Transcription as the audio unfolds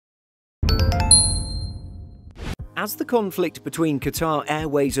As the conflict between Qatar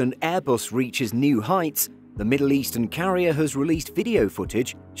Airways and Airbus reaches new heights, the Middle Eastern carrier has released video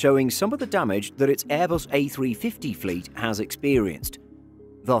footage showing some of the damage that its Airbus A350 fleet has experienced.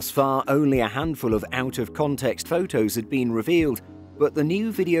 Thus far, only a handful of out-of-context photos had been revealed, but the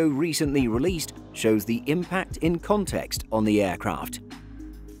new video recently released shows the impact in context on the aircraft.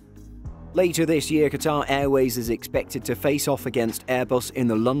 Later this year, Qatar Airways is expected to face off against Airbus in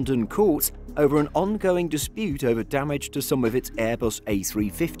the London courts over an ongoing dispute over damage to some of its Airbus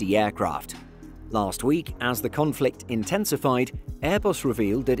A350 aircraft. Last week, as the conflict intensified, Airbus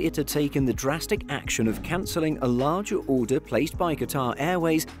revealed that it had taken the drastic action of cancelling a larger order placed by Qatar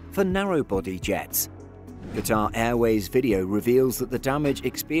Airways for narrow-body jets. Qatar Airways video reveals that the damage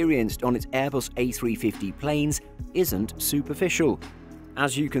experienced on its Airbus A350 planes isn't superficial.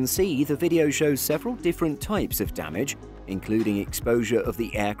 As you can see, the video shows several different types of damage, including exposure of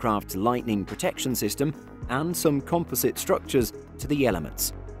the aircraft's lightning protection system and some composite structures to the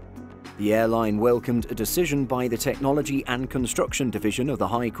elements. The airline welcomed a decision by the Technology and Construction Division of the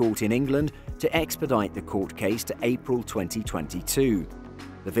High Court in England to expedite the court case to April 2022.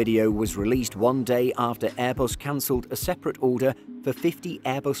 The video was released one day after Airbus cancelled a separate order for 50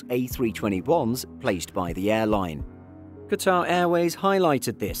 Airbus A321s placed by the airline. Qatar Airways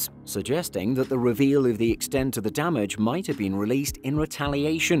highlighted this, suggesting that the reveal of the extent of the damage might have been released in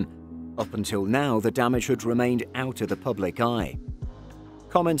retaliation. Up until now, the damage had remained out of the public eye.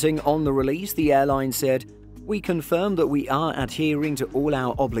 Commenting on the release, the airline said, "We confirm that we are adhering to all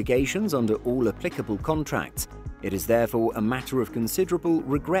our obligations under all applicable contracts. It is therefore a matter of considerable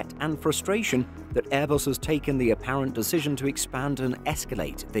regret and frustration that Airbus has taken the apparent decision to expand and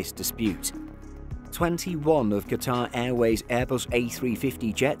escalate this dispute." 21 of Qatar Airways' Airbus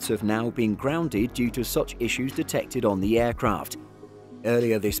A350 jets have now been grounded due to such issues detected on the aircraft.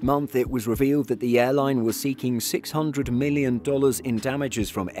 Earlier this month, it was revealed that the airline was seeking $600 million in damages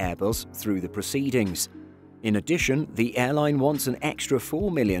from Airbus through the proceedings. In addition, the airline wants an extra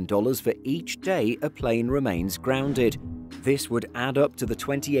 $4 million for each day a plane remains grounded. This would add up to the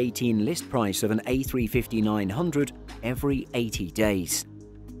 2018 list price of an A350-900 every 80 days.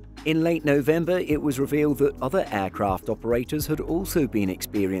 In late November, it was revealed that other aircraft operators had also been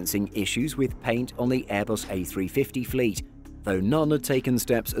experiencing issues with paint on the Airbus A350 fleet, though none had taken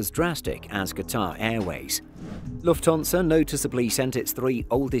steps as drastic as Qatar Airways. Lufthansa noticeably sent its 3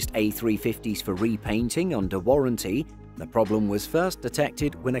 oldest A350s for repainting under warranty. The problem was first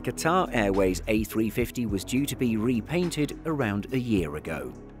detected when a Qatar Airways A350 was due to be repainted around a year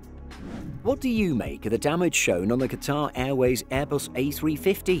ago. What do you make of the damage shown on the Qatar Airways Airbus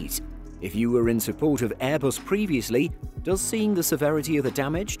A350s? If you were in support of Airbus previously, does seeing the severity of the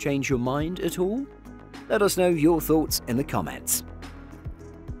damage change your mind at all? Let us know your thoughts in the comments.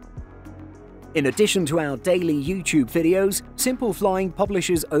 In addition to our daily YouTube videos, Simple Flying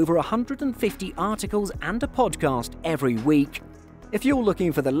publishes over 150 articles and a podcast every week. If you're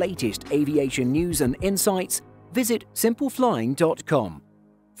looking for the latest aviation news and insights, visit simpleflying.com.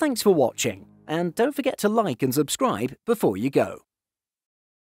 Thanks for watching, and don't forget to like and subscribe before you go.